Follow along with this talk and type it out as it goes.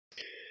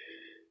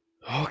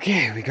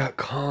Okay, we got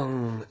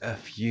Kong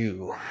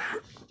FU.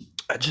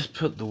 I just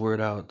put the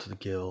word out to the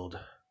guild.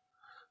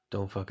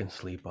 Don't fucking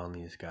sleep on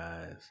these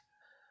guys.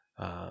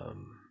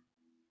 Um,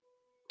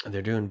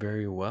 they're doing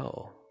very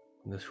well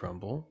in this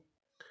Rumble.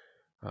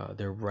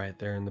 They're right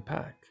there in the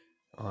pack,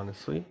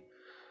 honestly.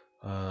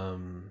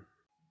 They're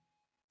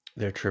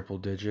triple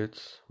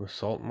digits with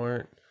Salt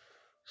Mart.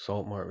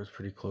 Salt Mart was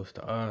pretty close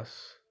to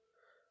us.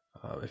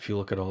 If you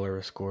look at all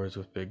our scores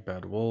with Big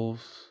Bad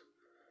Wolves,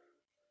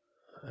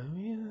 I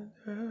mean,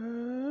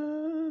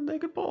 they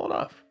could pull it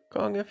off.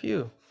 Kong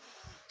FU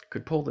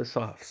could pull this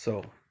off.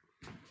 So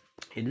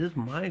it is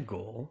my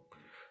goal.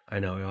 I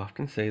know I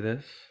often say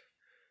this,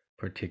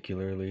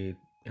 particularly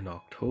in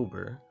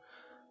October,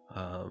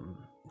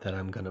 that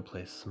I'm gonna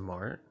play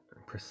smart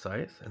and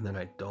precise, and then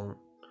I don't,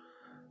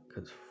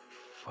 because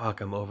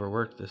fuck, I'm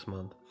overworked this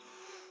month.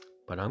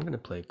 But I'm gonna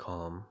play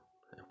calm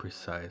and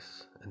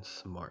precise and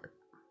smart.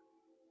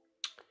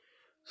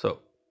 So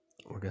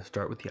we're gonna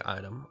start with the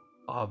item,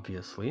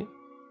 obviously,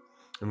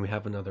 and we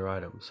have another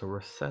item, so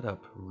we're set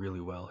up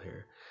really well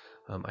here.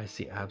 I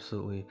see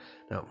absolutely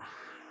now.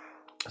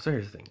 So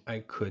here's the thing: I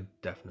could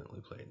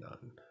definitely play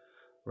none,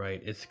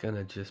 right? It's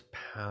gonna just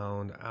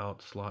pound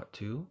out slot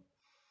 2.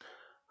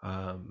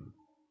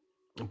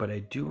 But I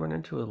do run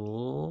into a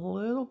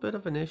little bit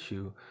of an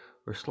issue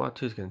where slot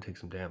 2 is gonna take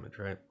some damage,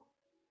 right?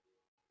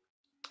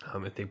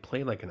 If they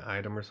play like an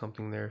item or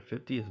something there,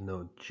 50 is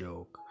no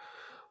joke.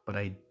 But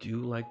I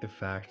do like the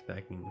fact that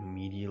I can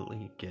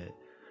immediately get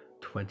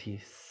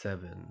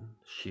 27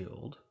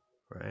 shield,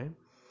 right?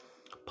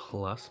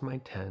 Plus my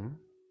 10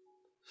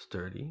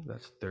 sturdy,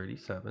 that's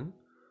 37,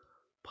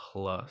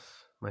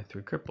 plus my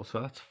 3 cripple. So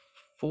that's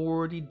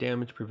 40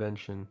 damage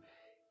prevention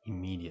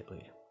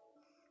immediately.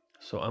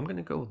 So I'm going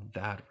to go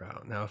that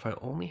route. Now, if I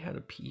only had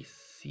a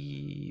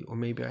PC, or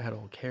maybe I had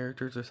all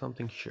characters or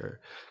something, sure.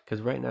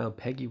 Because right now,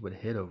 Peggy would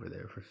hit over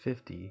there for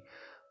 50,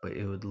 but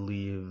it would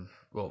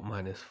leave, well,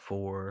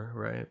 -4,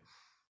 right?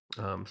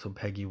 So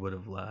Peggy would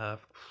have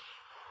left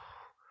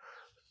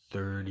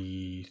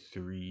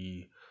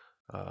 33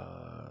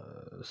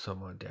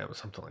 some odd damage,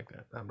 something like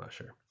that. I'm not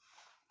sure.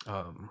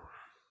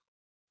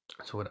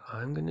 So what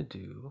I'm going to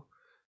do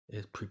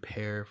is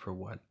prepare for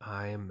what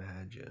I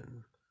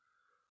imagine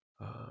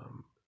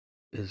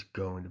is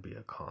going to be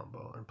a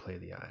combo and play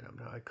the item.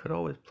 Now, I could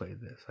always play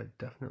this. I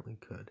definitely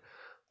could.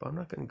 But I'm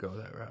not going to go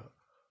that route.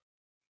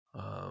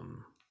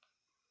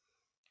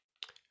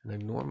 And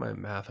ignore my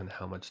math on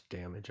how much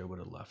damage I would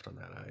have left on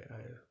that.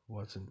 I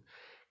wasn't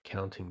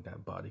counting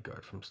that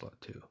bodyguard from slot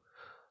 2.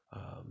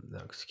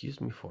 Now, excuse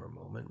me for a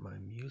moment. My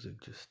music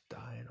just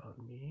died on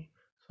me.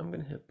 So I'm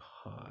going to hit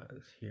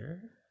pause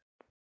here.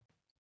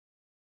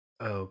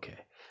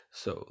 Okay,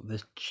 so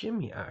this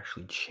Jimmy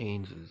actually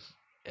changes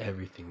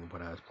everything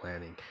what I was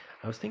planning.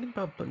 I was thinking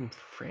about putting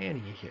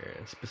Franny here,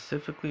 and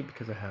specifically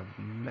because I have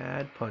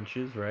mad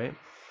punches, right?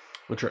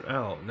 Which are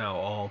now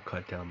all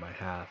cut down by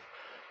half.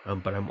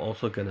 But I'm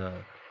also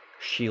gonna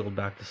shield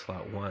back to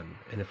slot 1.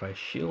 And if I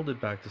shield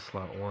it back to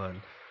slot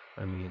 1,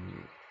 I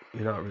mean,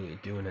 you're not really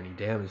doing any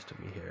damage to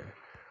me here.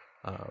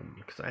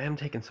 Because I am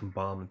taking some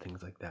bomb and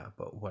things like that.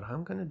 But what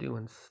I'm gonna do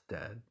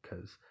instead,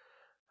 because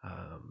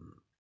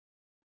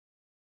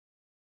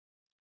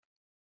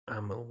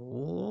I'm a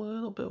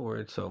little bit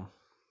worried, so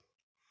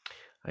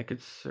I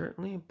could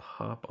certainly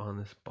pop on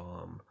this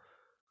bomb,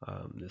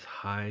 this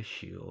high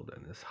shield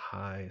and this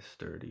high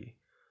sturdy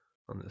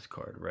on this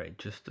card, right?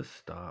 Just to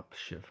stop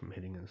shit from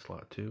hitting in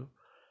slot 2.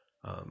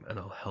 And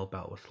I'll help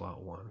out with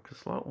slot 1. Because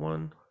slot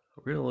 1,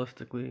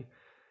 realistically,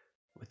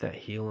 with that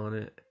heal on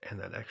it and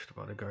that extra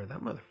bodyguard,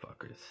 that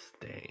motherfucker is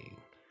staying.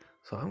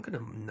 So I'm going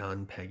to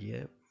non-Peggy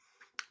it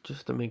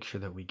just to make sure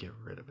that we get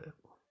rid of it.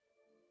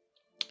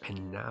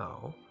 And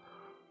now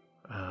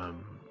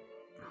I'm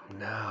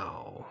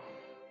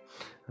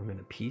going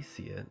to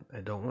PC it.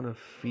 I don't want to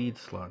feed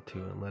slot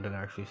 2 and let it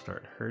actually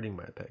start hurting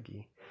my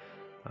Peggy.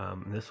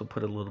 This will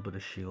put a little bit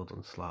of shield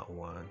on slot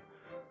 1,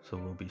 so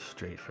we'll be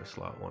straight for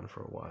slot 1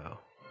 for a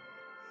while.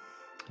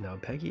 Now,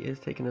 Peggy is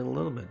taking a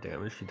little bit of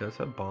damage. She does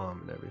have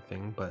bomb and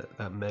everything, but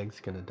that Meg's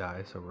going to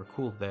die, so we're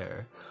cool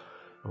there.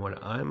 And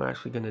what I'm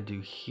actually going to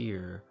do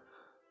here,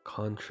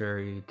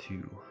 contrary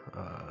to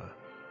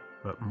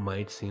what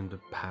might seem to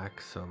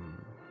pack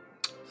some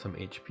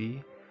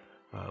HP,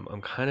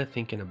 I'm kind of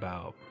thinking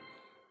about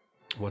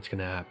what's going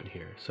to happen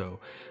here.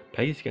 So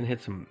Peggy's going to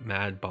hit some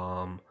mad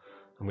bomb.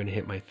 I'm going to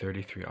hit my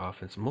 33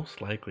 offense. Most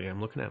likely,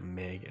 I'm looking at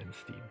Meg and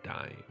Steve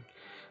dying,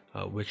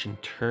 which in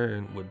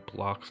turn would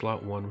block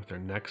slot 1 with their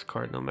next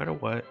card no matter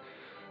what.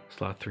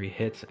 Slot 3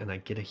 hits, and I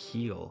get a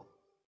heal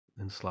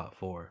in slot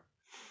 4.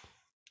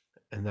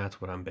 And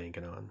that's what I'm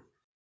banking on.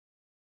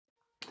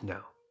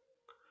 Now,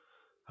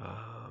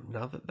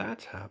 now that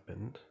that's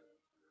happened,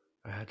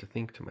 I had to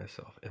think to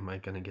myself, am I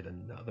going to get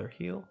another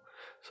heal?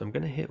 So I'm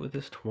going to hit with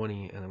this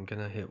 20, and I'm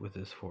going to hit with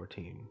this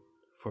 14,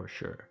 for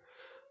sure.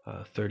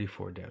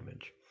 34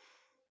 damage.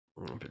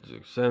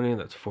 56, 70,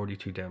 that's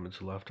 42 damage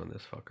left on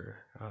this fucker.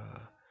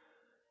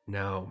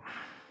 Now,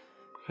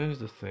 here's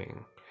the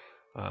thing.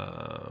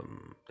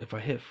 If I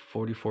hit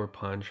 44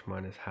 punch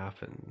minus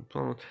half and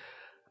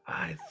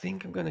I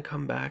think I'm gonna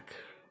come back,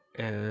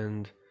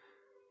 and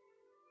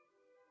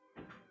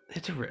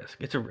it's a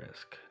risk. It's a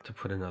risk to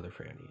put another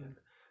Franny in.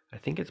 I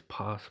think it's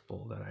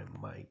possible that I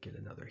might get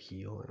another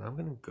heal, and I'm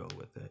gonna go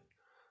with it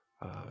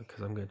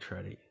because I'm gonna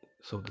try to.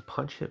 So the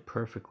punch hit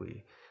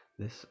perfectly.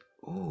 This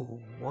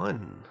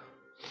one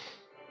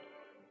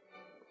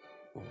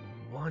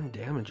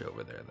damage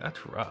over there.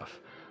 That's rough.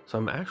 So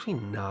I'm actually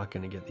not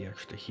gonna get the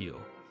extra heal.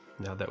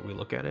 Now that we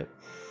look at it,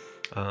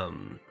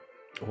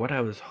 what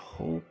I was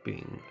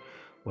hoping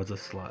was a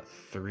slot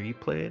 3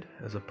 played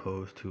as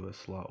opposed to a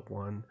slot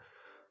 1.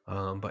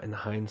 But in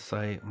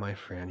hindsight, my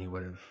Franny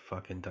would have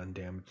fucking done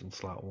damage in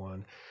slot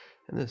 1,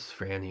 and this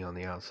Franny on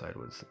the outside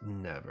was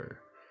never,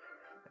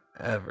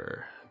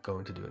 ever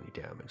going to do any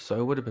damage. So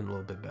it would have been a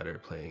little bit better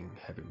playing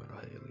Heavy Metal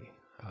Haley,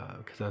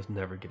 because I was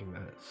never getting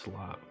that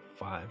slot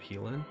 5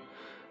 healing.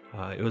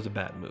 It was a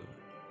bad move.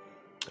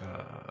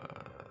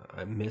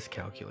 I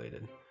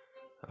miscalculated,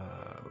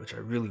 which I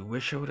really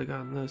wish I would have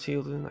gotten those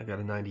heals in. I got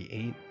a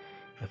 98.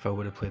 If I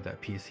would have played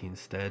that PC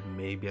instead,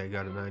 maybe I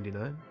got a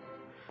 99.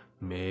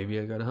 Maybe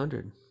I got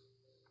 100.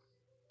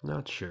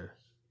 Not sure.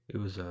 It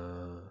was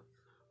a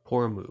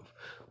poor move,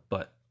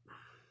 but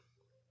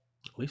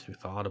at least we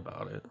thought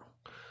about it,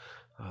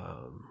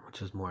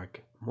 which is more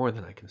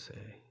than I can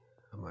say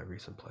of my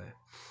recent play.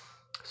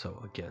 So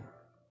again,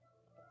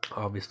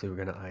 obviously we're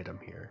gonna item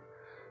here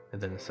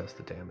and then assess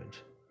the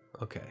damage.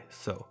 Okay,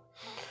 so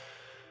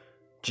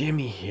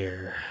Jimmy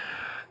here,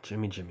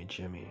 Jimmy.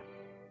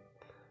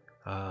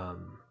 So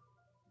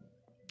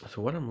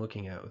what I'm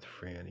looking at with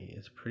Franny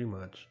is pretty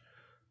much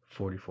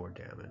 44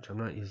 damage. I'm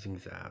not using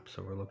zap,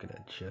 so we're looking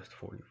at just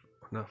 40,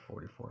 not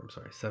 44, I'm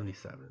sorry,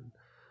 77.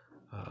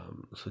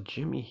 So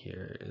Jimmy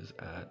here is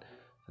at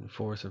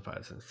 4s and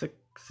 5s and 6,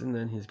 and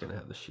then he's gonna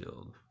have the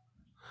shield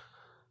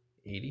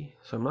 80.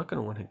 So I'm not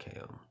gonna one hit KO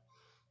him.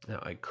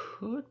 Now I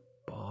could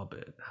bob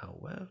it,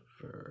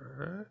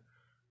 however,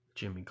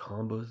 Jimmy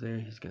combos there.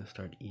 He's gonna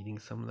start eating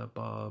some of that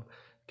bob.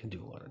 Can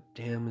do a lot of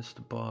damage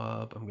to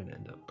bob. I'm gonna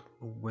end up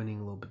winning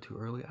a little bit too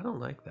early. I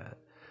don't like that.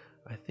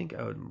 I think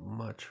I would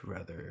much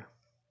rather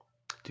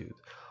do.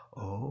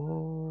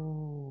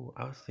 Oh,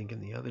 I was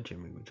thinking the other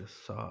Jimmy we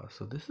just saw.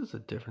 So this is a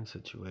different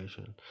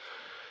situation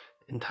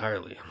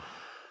entirely.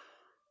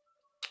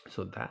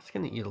 So that's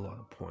going to eat a lot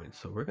of points.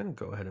 So we're going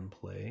to go ahead and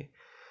play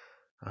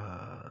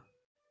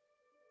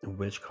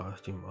Witch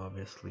costume,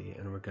 obviously.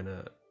 And we're going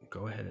to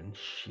go ahead and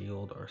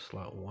shield our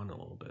slot 1 a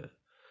little bit.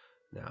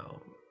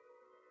 Now,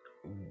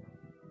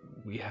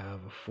 we have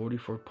a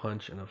 44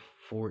 punch and a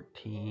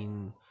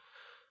 14.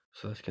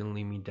 So that's going to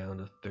leave me down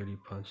to 30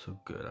 punch. So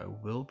good. I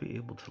will be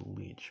able to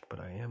leech, but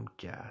I am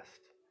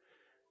gassed.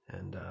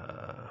 And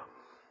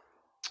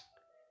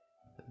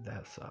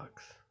that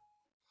sucks.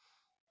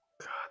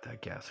 God,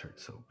 that gas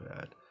hurts so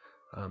bad.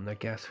 That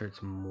gas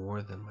hurts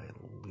more than my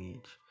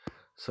leech.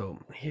 So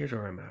here's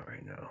where I'm at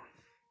right now.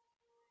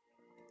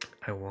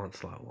 I want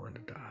slot 1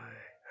 to die.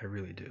 I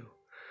really do.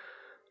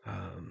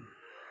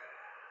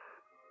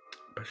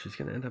 But she's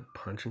going to end up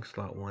punching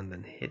slot 1,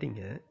 then hitting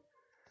it.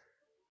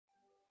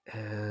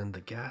 And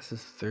the gas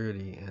is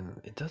 30, and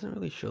it doesn't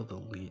really show the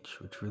leech,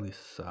 which really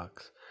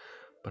sucks.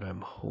 But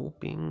I'm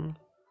hoping...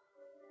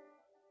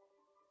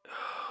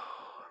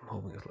 I'm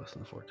hoping it's less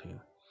than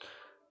 14.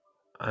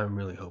 I'm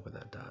really hoping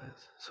that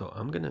dies. So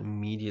I'm going to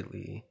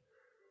immediately...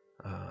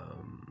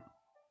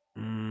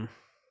 I'm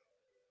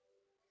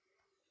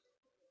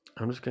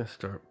just going to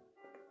start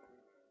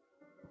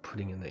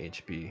putting in the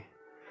HB.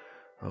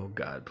 Oh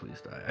god,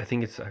 please die. I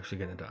think it's actually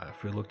going to die.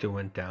 If we looked, it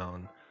went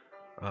down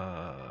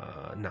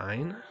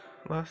 9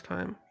 last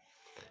time.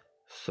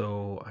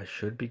 So I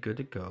should be good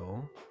to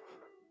go.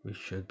 We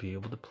should be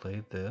able to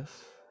play this.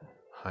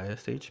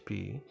 Highest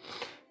HP.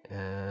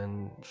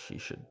 And she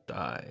should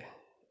die.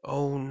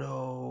 Oh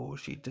no,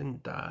 she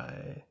didn't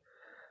die.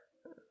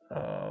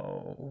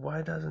 Oh,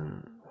 why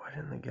didn't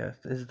the gas...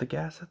 Is the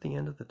gas at the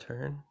end of the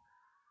turn?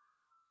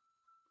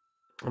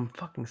 I'm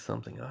fucking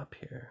something up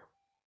here.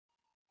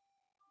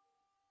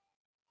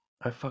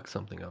 I fucked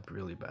something up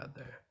really bad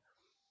there.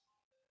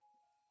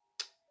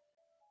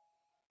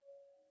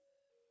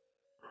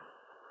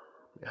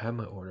 I had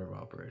my order of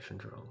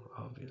operations wrong,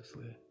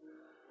 obviously.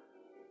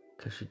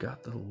 Because she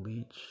got the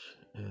leech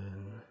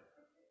in...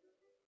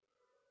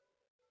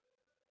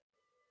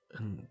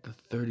 And the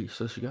 30...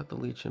 So she got the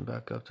leech in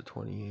back up to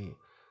 28.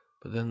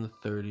 But then the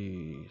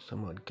 30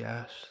 some odd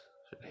gas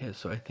should hit.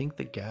 So I think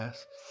the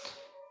gas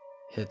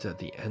hits at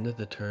the end of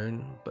the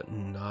turn, but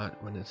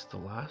not when it's the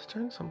last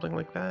turn, something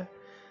like that.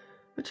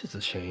 Which is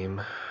a shame.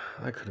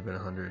 That could have been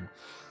 100.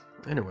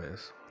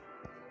 Anyways,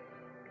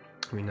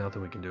 I mean,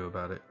 nothing we can do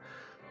about it,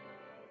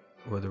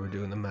 whether we're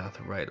doing the math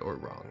right or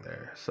wrong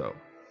there. So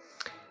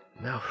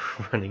now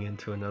running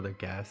into another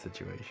gas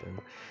situation,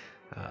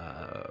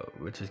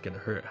 which is gonna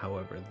hurt.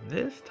 However,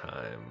 this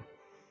time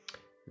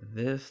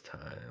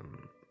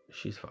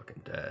she's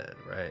fucking dead,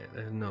 right?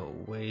 There's no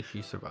way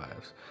she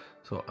survives.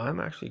 So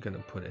I'm actually gonna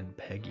put in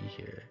Peggy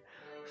here.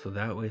 So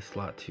that way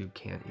slot 2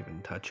 can't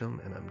even touch him,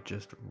 and I'm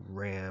just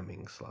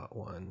ramming slot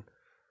 1.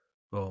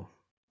 Well,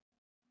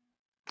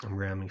 I'm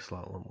ramming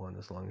slot 1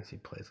 as long as he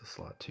plays a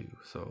slot 2.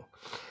 So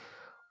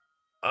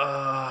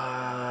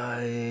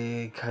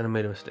I kind of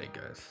made a mistake,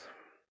 guys.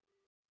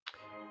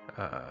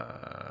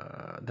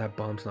 That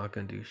bomb's not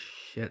going to do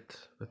shit,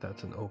 but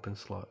that's an open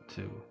slot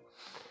too.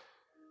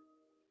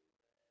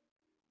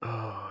 Oh,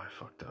 I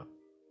fucked up.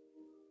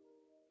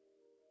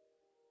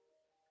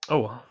 Oh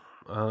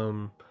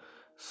well.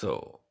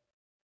 So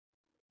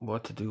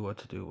what to do?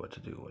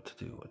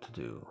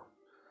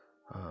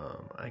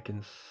 I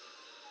can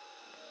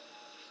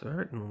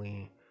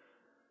certainly,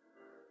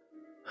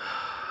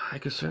 I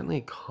could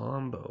certainly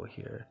combo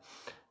here,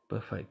 but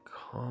if I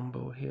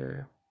combo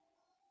here,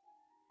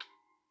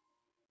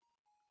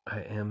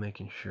 I am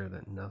making sure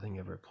that nothing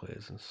ever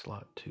plays in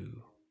slot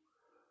 2.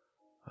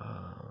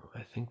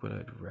 I think what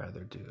I'd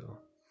rather do,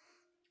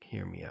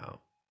 hear me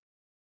out,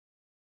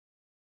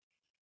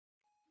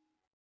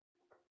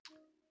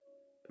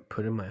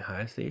 put in my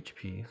highest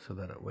HP so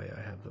that way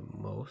I have the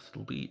most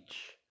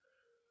leech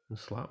in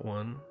slot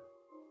 1.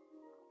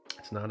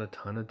 It's not a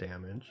ton of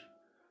damage.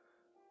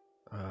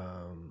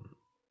 And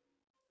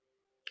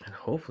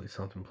hopefully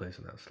something plays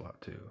in that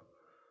slot too.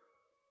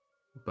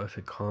 But if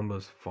it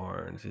combos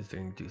Farns, he's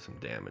going to do some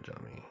damage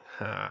on me.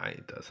 Ha,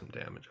 he does some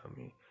damage on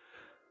me.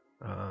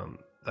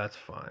 That's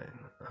fine.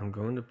 I'm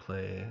going to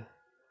play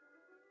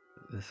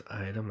this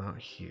item out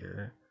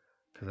here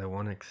because I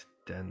want to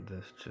extend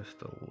this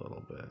just a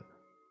little bit.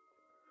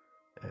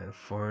 And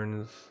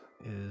Farns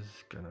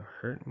is going to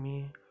hurt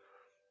me,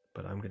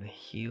 but I'm going to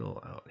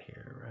heal out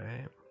here,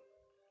 right?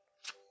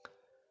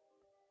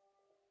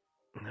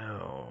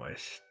 No, I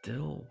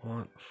still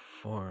want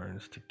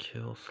Farns to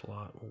kill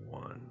slot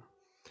 1.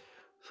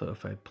 So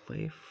if I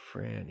play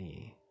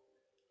Franny,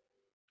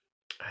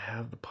 I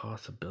have the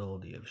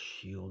possibility of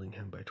shielding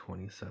him by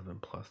 27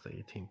 plus the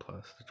 18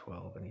 plus the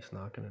 12, and he's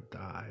not going to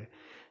die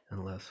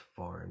unless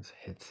Farns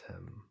hits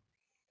him.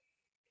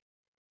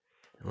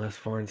 Unless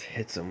Farns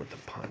hits him with a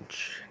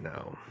punch.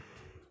 Now,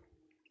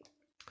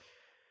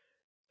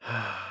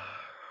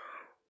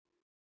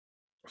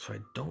 so I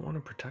don't want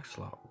to protect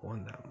slot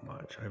 1 that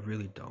much. I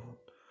really don't.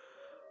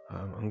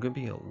 I'm going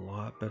to be a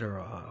lot better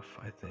off,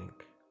 I think,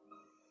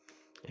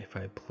 if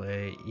I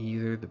play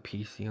either the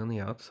PC on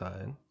the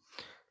outside,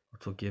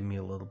 which will give me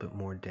a little bit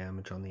more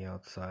damage on the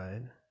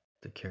outside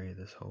to carry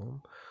this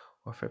home,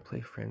 or if I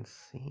play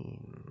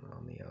Francine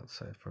on the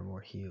outside for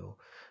more heal.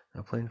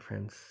 Now playing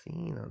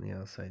Francine on the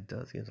outside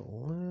does get a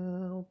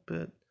little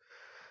bit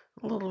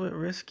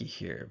risky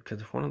here,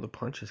 because if one of the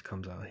punches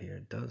comes out here,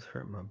 it does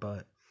hurt my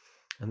butt.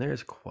 And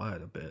there's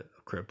quite a bit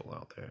of cripple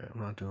out there.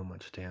 I'm not doing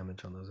much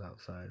damage on those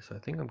outsides, so I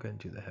think I'm going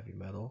to do the heavy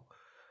metal.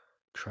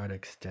 Try to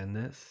extend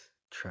this.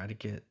 Try to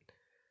get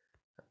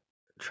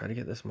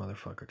this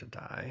motherfucker to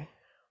die.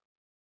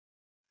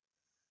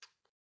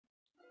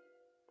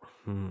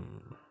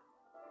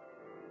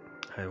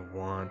 I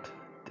want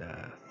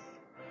death.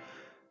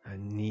 I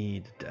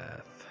need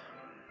death.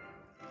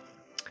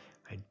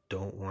 I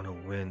don't want to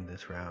win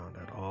this round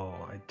at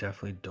all. I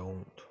definitely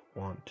don't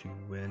want to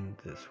win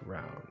this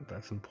round.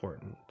 That's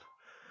important.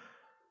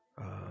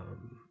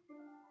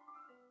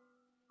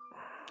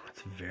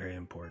 It's very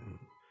important.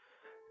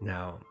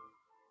 Now,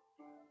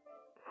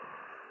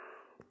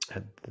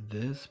 at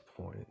this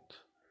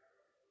point,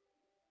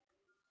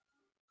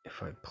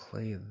 if I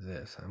play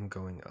this, I'm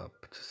going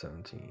up to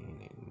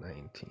 17,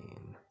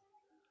 19.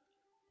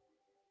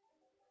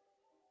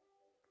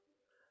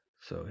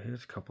 So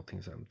here's a couple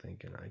things I'm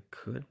thinking. I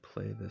could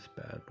play this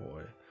bad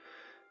boy,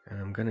 and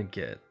I'm gonna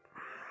get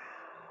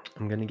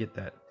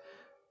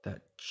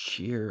that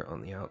cheer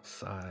on the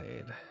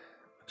outside,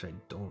 which I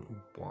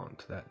don't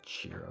want that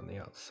cheer on the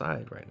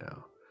outside right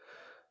now.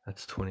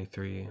 That's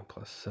 23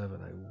 plus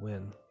 7, I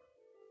win.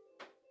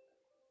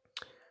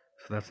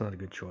 So that's not a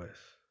good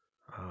choice.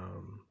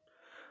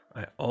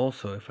 I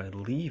also, if I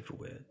leave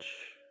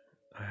Witch,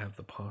 I have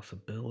the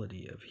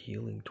possibility of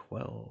healing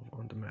 12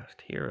 on the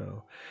Masked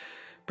Hero,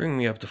 bring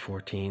me up to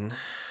 14,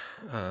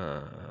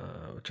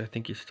 which I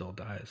think he still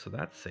dies, so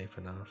that's safe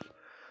enough.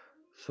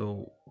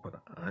 So what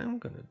I'm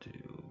gonna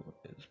do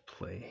is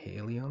play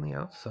Haley on the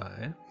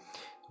outside.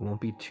 It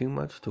won't be too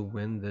much to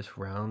win this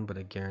round, but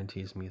it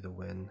guarantees me the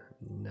win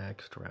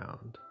next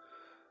round.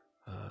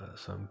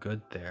 So I'm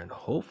good there, and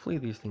hopefully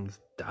these things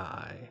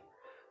die.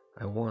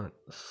 I want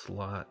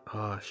slot.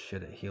 Oh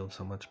shit! It healed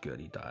so much. Good,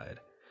 he died.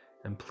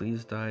 And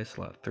please die,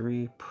 slot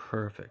 3.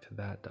 Perfect,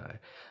 that died.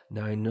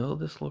 Now I know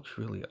this looks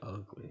really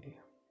ugly,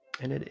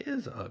 and it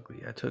is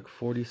ugly. I took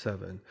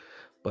 47,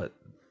 but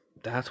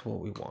that's what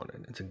we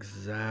wanted. It's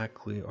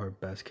exactly our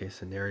best case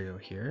scenario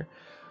here,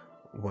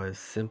 was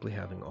simply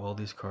having all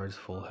these cards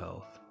full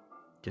health,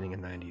 getting a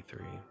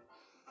 93.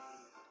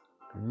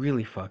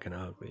 Really fucking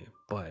ugly.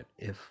 But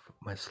if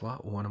my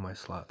slot 1 and my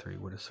slot 3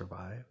 would have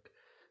survived,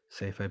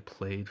 say if I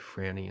played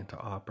Franny into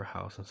Opera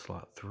House in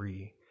slot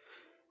 3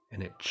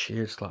 and it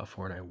cheered slot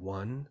 4 and I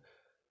won,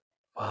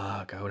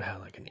 fuck, I would have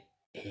like an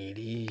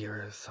 80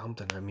 or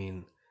something. I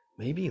mean,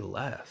 maybe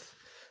less.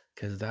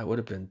 because that would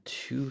have been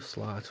 2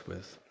 slots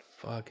with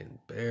fucking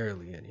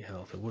barely any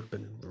health. It would have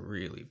been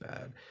really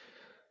bad.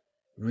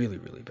 Really,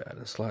 really bad.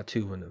 And slot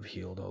 2 wouldn't have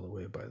healed all the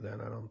way by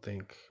then, I don't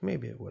think.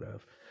 Maybe it would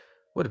have.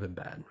 Would have been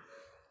bad.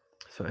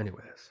 So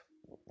anyways,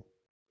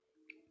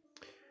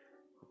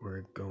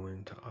 we're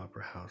going to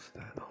Opera House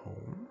that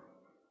home.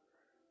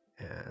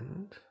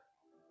 And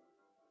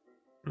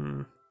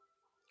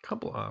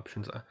couple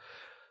options.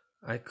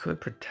 I could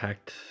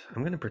protect.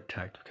 I'm going to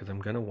protect because I'm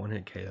going to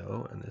one-hit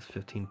KO, and this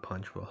 15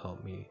 punch will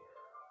help me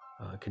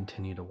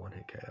continue to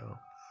one-hit KO,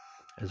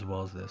 as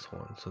well as this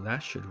one. So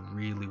that should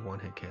really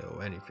one-hit KO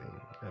anything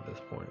at this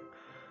point.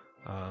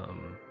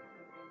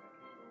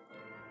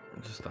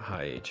 Just a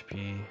high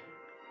HP.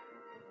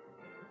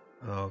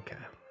 Okay.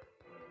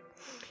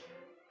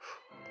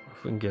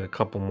 If we can get a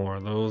couple more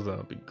of those, that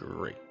would be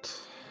great.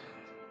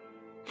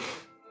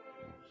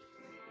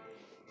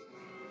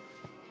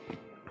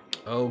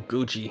 Oh,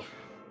 Gucci.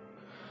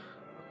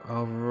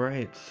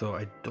 Alright, so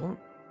I don't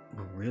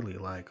really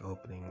like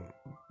opening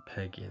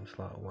Peggy in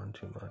slot 1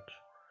 too much.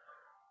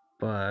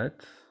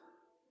 But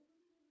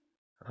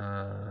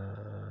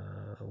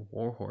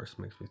Warhorse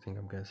makes me think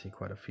I'm going to see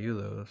quite a few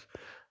of those.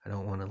 I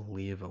don't want to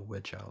leave a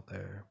witch out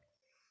there.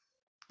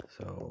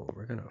 So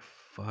we're going to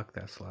fuck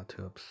that slot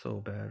 2 up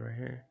so bad right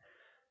here.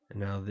 And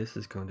now this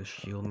is going to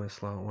shield my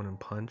slot 1 and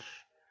punch.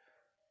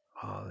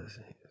 Oh, this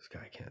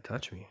guy can't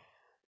touch me.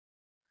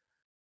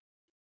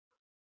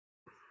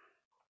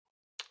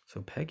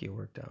 So Peggy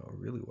worked out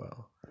really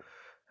well,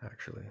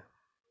 actually.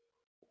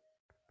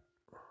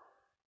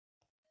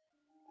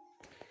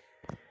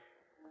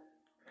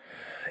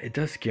 It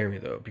does scare me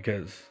though,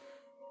 because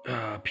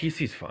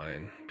PC's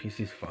fine.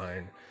 PC's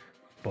fine.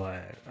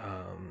 But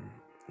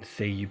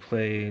say you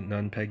play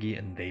non-Peggy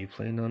and they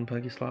play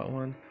non-Peggy slot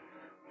 1.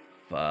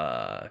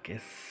 Fuck,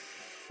 it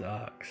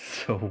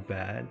sucks so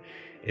bad.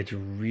 It's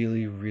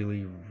really,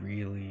 really,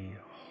 really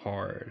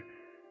hard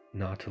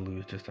not to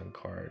lose just on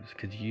cards,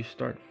 because you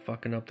start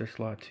fucking up their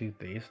slot 2,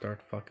 they start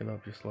fucking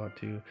up your slot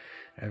 2,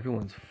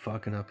 everyone's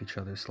fucking up each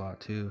other's slot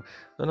 2,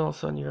 then all of a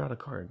sudden you're out of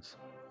cards.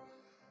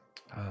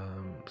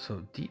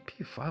 So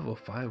DP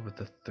 505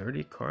 with a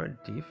 30 card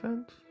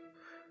defense?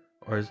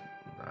 Or is,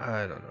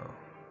 I don't know.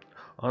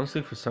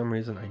 Honestly, for some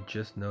reason, I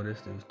just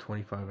noticed it was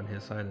 25 on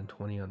his side and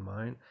 20 on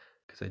mine,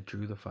 because I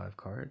drew the 5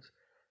 cards.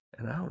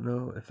 And I don't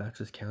know if that's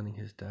just counting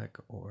his deck,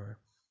 or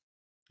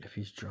if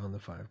he's drawn the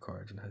 5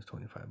 cards and has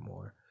 25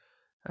 more.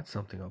 That's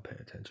something I'll pay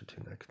attention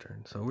to next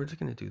turn. So we're just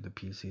going to do the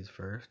PCs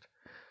first.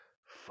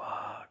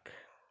 Fuck.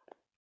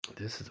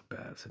 This is a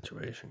bad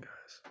situation,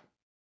 guys.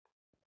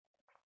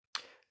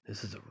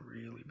 This is a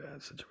really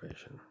bad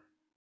situation.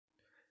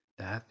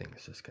 That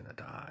thing's just going to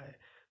die.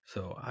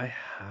 So I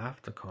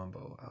have to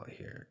combo out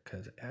here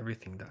because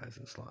everything dies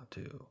in slot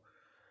 2.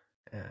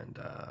 And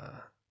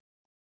I'm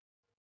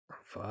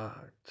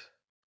fucked.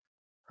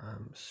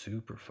 I'm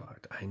super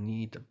fucked. I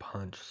need to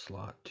punch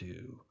slot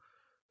 2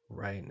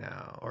 right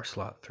now, or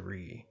slot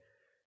 3.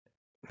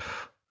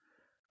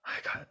 I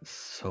got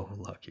so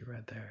lucky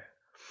right there.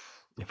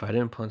 If I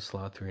didn't punch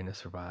slot 3 and it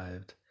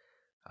survived,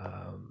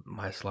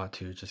 my slot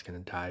 2 is just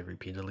going to die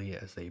repeatedly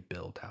as they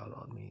build out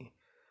on me.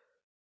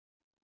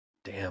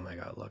 Damn, I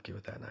got lucky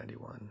with that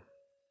 91.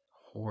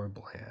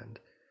 Horrible hand.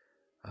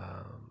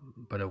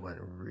 But it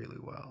went really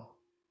well,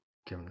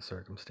 given the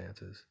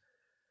circumstances.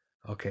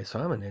 Okay, so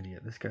I'm an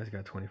idiot. This guy's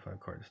got 25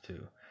 cards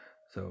too.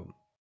 So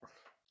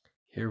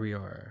here we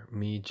are,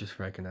 me just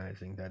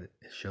recognizing that it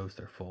shows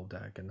their full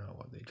deck and not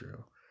what they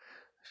drew.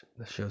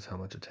 That shows how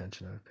much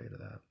attention I've paid to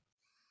that.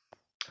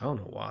 I don't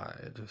know why,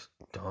 it just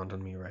dawned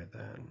on me right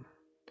then.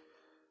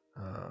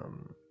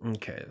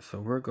 Okay, so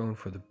we're going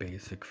for the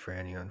basic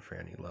Franny on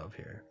Franny love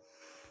here.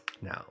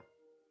 Now,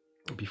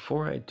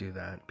 before I do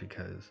that,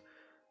 because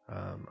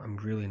I'm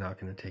really not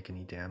going to take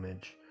any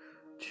damage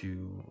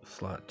to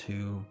slot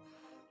 2,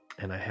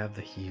 and I have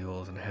the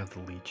heals and I have the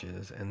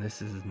leeches, and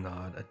this is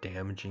not a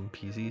damaging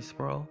PZ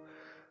sprawl.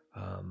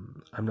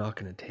 I'm not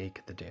going to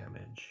take the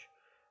damage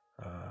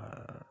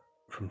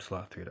from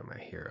slot 3 to my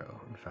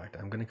hero. In fact,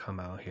 I'm going to come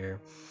out here,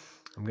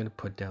 I'm going to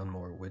put down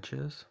more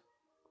witches,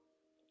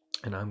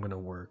 and I'm going to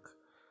work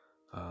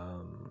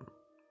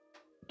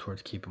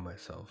towards keeping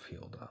myself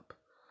healed up.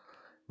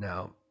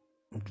 Now,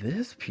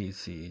 this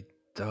PC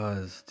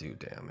does do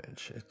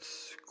damage.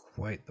 It's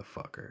quite the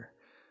fucker.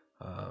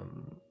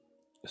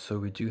 So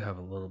we do have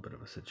a little bit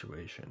of a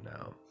situation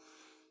now.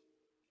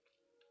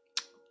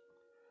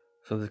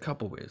 So there's a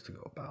couple ways to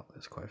go about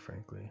this, quite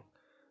frankly.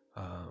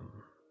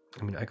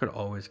 I mean, I could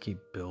always keep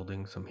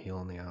building some heal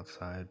on the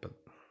outside, but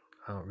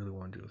I don't really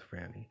want to do it with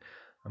Franny.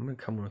 I'm going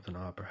to come in with an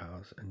Opera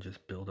House and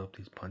just build up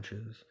these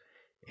punches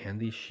and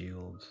these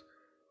shields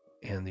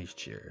and these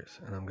cheers,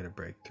 and I'm going to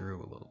break through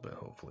a little bit,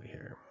 hopefully,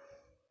 here.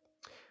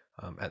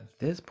 At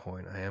this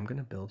point, I am going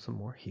to build some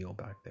more heal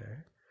back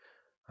there.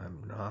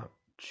 I'm not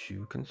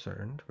too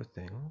concerned with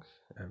things.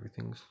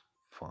 Everything's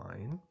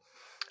fine.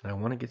 And I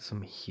want to get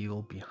some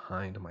heal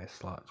behind my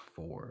slot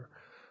 4,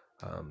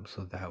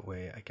 so that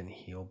way I can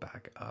heal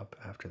back up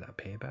after that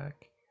payback.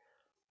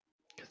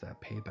 Because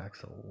that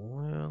payback's a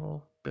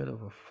little bit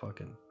of a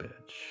fucking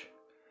bitch.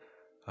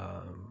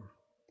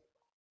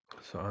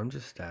 So I'm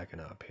just stacking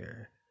up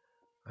here.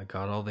 I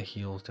got all the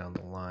heals down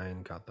the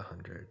line, got the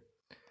 100.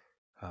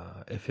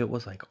 If it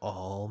was like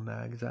all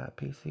mag zap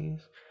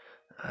PCs,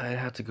 I'd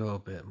have to go a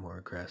bit more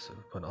aggressive.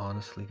 But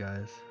honestly,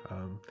 guys,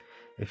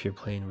 if you're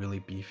playing really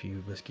beefy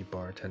whiskey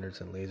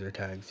bartenders and laser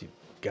tags, you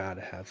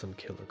gotta have some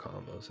killer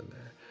combos in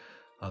there.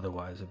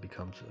 Otherwise, it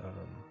becomes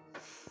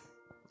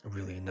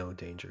really no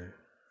danger.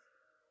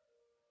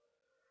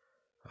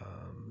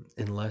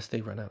 Unless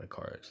they run out of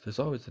cards. There's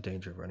always the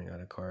danger of running out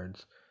of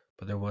cards,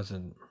 but there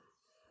wasn't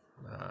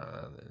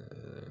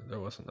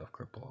enough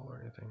cripple or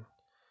anything.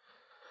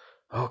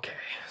 Okay,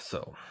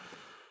 so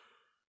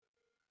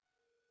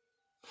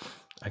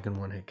I can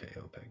one hit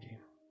KO Peggy,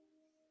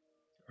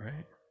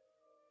 right?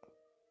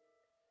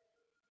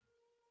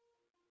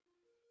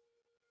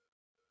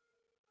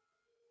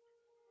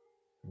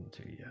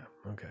 Yeah,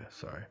 okay,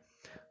 sorry.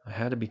 I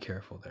had to be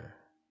careful there.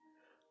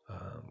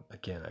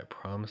 Again, I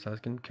promised I was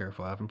gonna be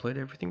careful. I haven't played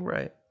everything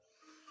right,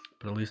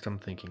 but at least I'm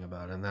thinking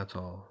about it, and that's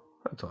all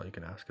you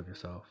can ask of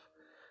yourself.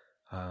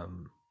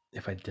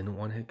 If I didn't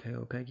want to hit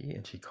KO Peggy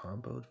and she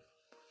comboed,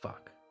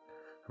 fuck.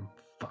 I'm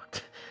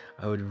fucked.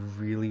 I would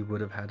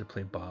have had to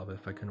play Bob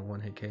if I couldn't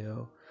one hit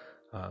KO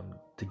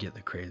to get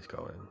the craze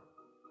going.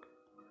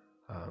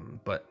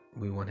 But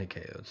we one hit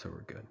KO'd, so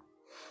we're good.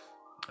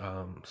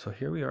 So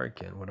here we are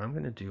again. What I'm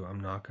gonna do, I'm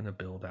not gonna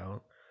build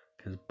out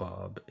because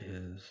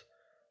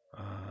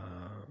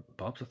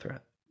Bob's a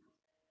threat,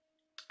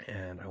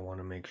 and I want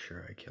to make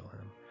sure I kill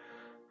him.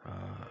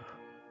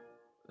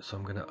 So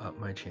I'm gonna up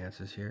my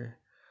chances here,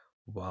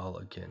 while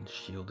again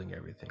shielding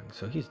everything.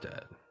 So he's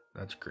dead.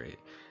 That's great.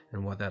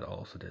 And what that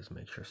also did is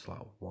make sure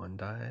slot 1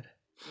 died,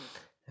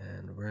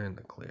 and we're in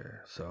the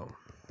clear. So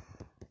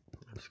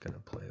I'm just gonna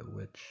play a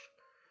witch.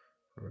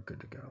 We're good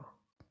to go.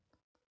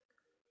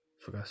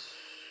 So I got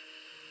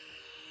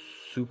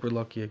super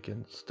lucky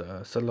against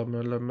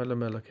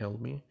Salamela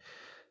killed me.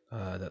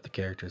 That the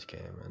characters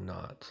came and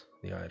not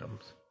the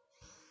items.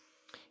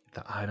 If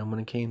the item when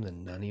it came, the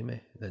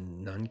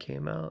nun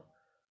came out,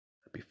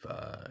 I'd be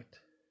fucked.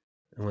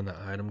 And when the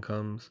item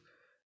comes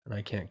and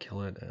I can't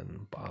kill it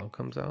and Bob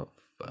comes out,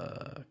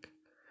 fuck.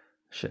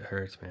 Shit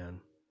hurts,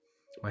 man.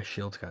 My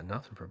shield's got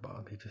nothing for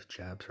Bob. He just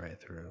jabs right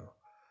through.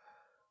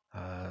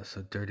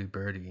 So Dirty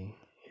Birdie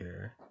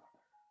here.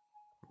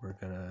 We're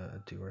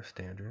gonna do our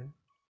standard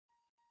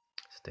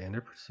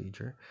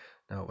procedure.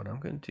 Now what I'm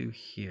gonna do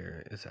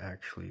here is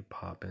actually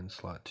pop in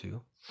slot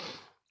 2.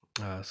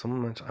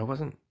 Someone mentioned I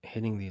wasn't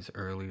hitting these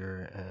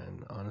earlier,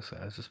 and honestly,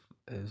 it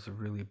was a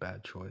really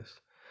bad choice.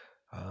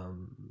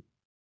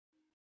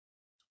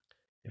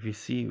 If you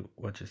see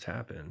what just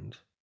happened,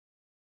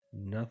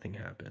 nothing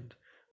happened.